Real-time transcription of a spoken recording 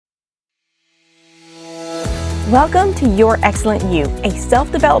Welcome to Your Excellent You, a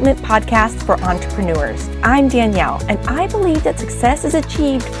self-development podcast for entrepreneurs. I'm Danielle, and I believe that success is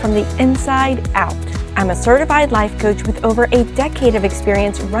achieved from the inside out. I'm a certified life coach with over a decade of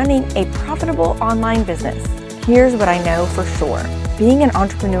experience running a profitable online business. Here's what I know for sure. Being an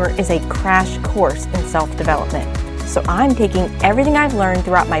entrepreneur is a crash course in self-development. So I'm taking everything I've learned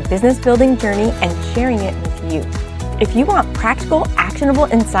throughout my business building journey and sharing it with you. If you want practical, actionable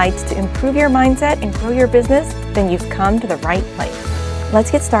insights to improve your mindset and grow your business, then you've come to the right place.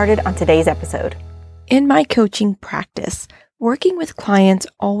 Let's get started on today's episode. In my coaching practice, working with clients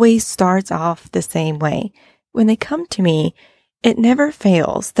always starts off the same way. When they come to me, it never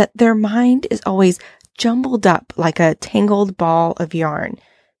fails that their mind is always jumbled up like a tangled ball of yarn.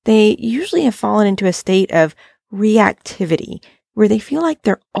 They usually have fallen into a state of reactivity where they feel like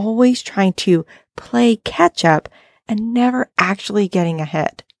they're always trying to play catch up and never actually getting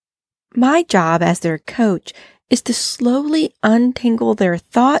ahead. My job as their coach is to slowly untangle their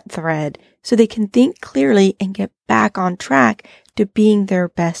thought thread so they can think clearly and get back on track to being their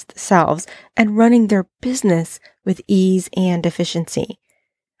best selves and running their business with ease and efficiency.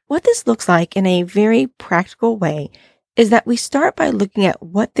 What this looks like in a very practical way is that we start by looking at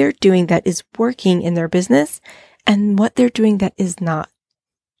what they're doing that is working in their business and what they're doing that is not.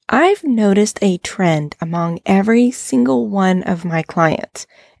 I've noticed a trend among every single one of my clients,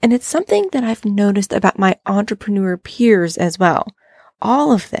 and it's something that I've noticed about my entrepreneur peers as well.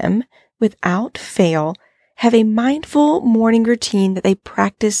 All of them, without fail, have a mindful morning routine that they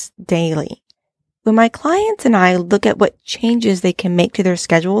practice daily. When my clients and I look at what changes they can make to their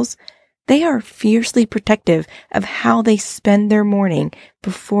schedules, they are fiercely protective of how they spend their morning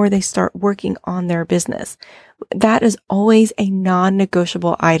before they start working on their business. That is always a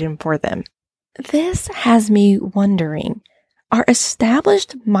non-negotiable item for them. This has me wondering, are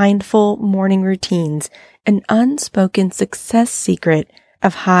established mindful morning routines an unspoken success secret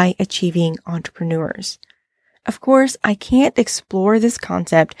of high-achieving entrepreneurs? Of course, I can't explore this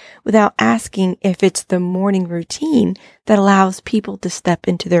concept without asking if it's the morning routine that allows people to step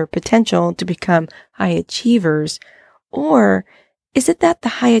into their potential to become high achievers, or is it that the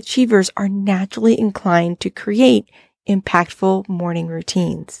high achievers are naturally inclined to create impactful morning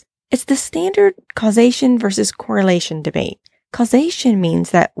routines? It's the standard causation versus correlation debate. Causation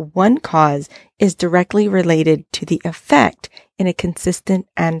means that one cause is directly related to the effect in a consistent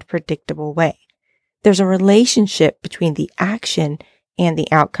and predictable way. There's a relationship between the action and the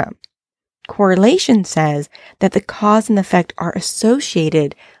outcome. Correlation says that the cause and effect are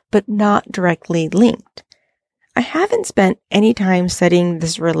associated but not directly linked. I haven't spent any time studying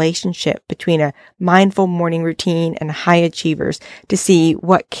this relationship between a mindful morning routine and high achievers to see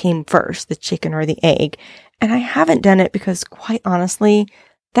what came first, the chicken or the egg. And I haven't done it because, quite honestly,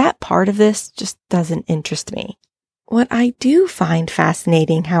 that part of this just doesn't interest me. What I do find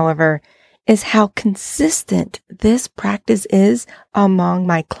fascinating, however, is how consistent this practice is among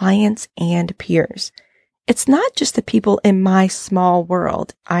my clients and peers. It's not just the people in my small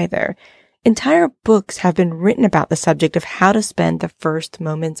world either. Entire books have been written about the subject of how to spend the first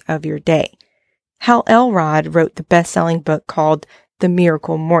moments of your day. Hal Elrod wrote the best-selling book called The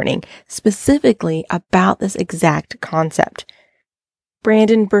Miracle Morning, specifically about this exact concept.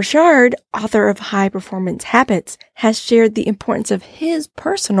 Brendon Burchard, author of High Performance Habits, has shared the importance of his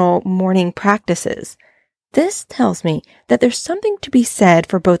personal morning practices. This tells me that there's something to be said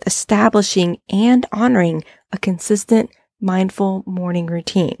for both establishing and honoring a consistent, mindful morning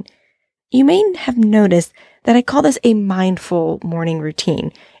routine. You may have noticed that I call this a mindful morning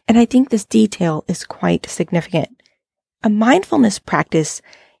routine, and I think this detail is quite significant. A mindfulness practice,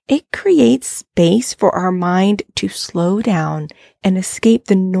 it creates space for our mind to slow down and escape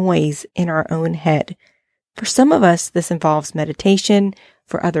the noise in our own head. For some of us, this involves meditation.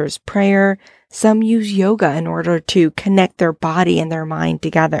 For others, prayer. Some use yoga in order to connect their body and their mind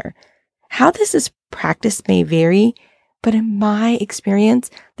together. How this is practiced may vary, but in my experience,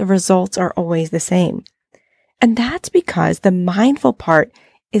 the results are always the same. And that's because the mindful part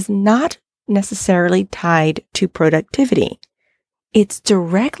is not necessarily tied to productivity. It's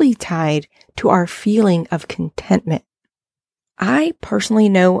directly tied to our feeling of contentment. I personally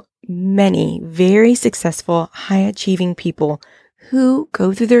know many very successful, high-achieving people who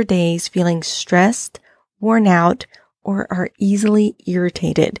go through their days feeling stressed, worn out, or are easily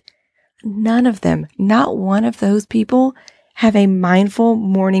irritated. None of them, not one of those people, have a mindful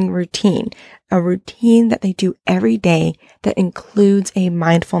morning routine, a routine that they do every day that includes a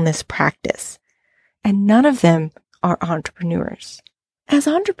mindfulness practice. And none of them are entrepreneurs. As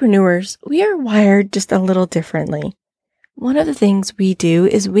entrepreneurs, we are wired just a little differently. One of the things we do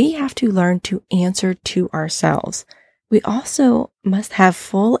is we have to learn to answer to ourselves. We also must have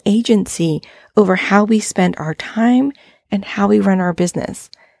full agency over how we spend our time and how we run our business.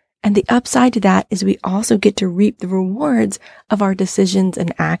 And the upside to that is we also get to reap the rewards of our decisions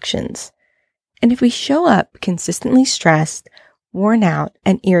and actions. And if we show up consistently stressed, worn out,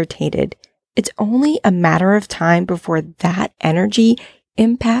 and irritated, it's only a matter of time before that energy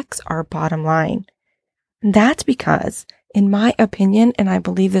impacts our bottom line. And that's because, in my opinion, and I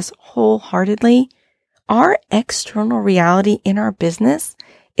believe this wholeheartedly, our external reality in our business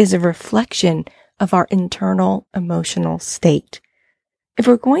is a reflection of our internal emotional state. If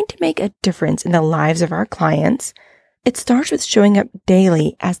we're going to make a difference in the lives of our clients, it starts with showing up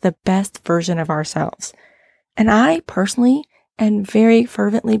daily as the best version of ourselves. And I personally and very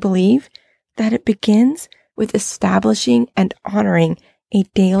fervently believe that it begins with establishing and honoring a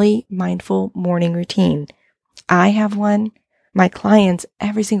daily mindful morning routine. I have one. My clients,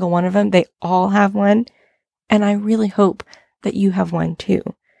 every single one of them, they all have one. And I really hope that you have one too.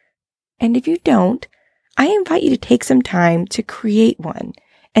 And if you don't, I invite you to take some time to create one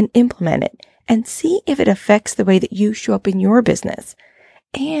and implement it and see if it affects the way that you show up in your business.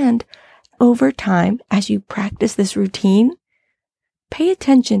 And over time, as you practice this routine, pay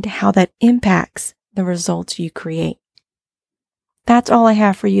attention to how that impacts the results you create. That's all I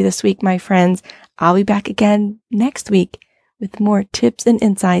have for you this week, my friends. I'll be back again next week with more tips and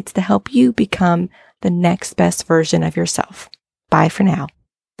insights to help you become the next best version of yourself. Bye for now.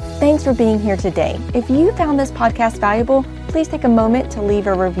 Thanks for being here today. If you found this podcast valuable, please take a moment to leave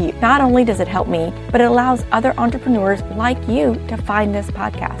a review. Not only does it help me, but it allows other entrepreneurs like you to find this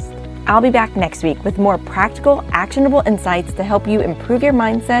podcast. I'll be back next week with more practical, actionable insights to help you improve your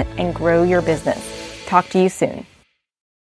mindset and grow your business. Talk to you soon.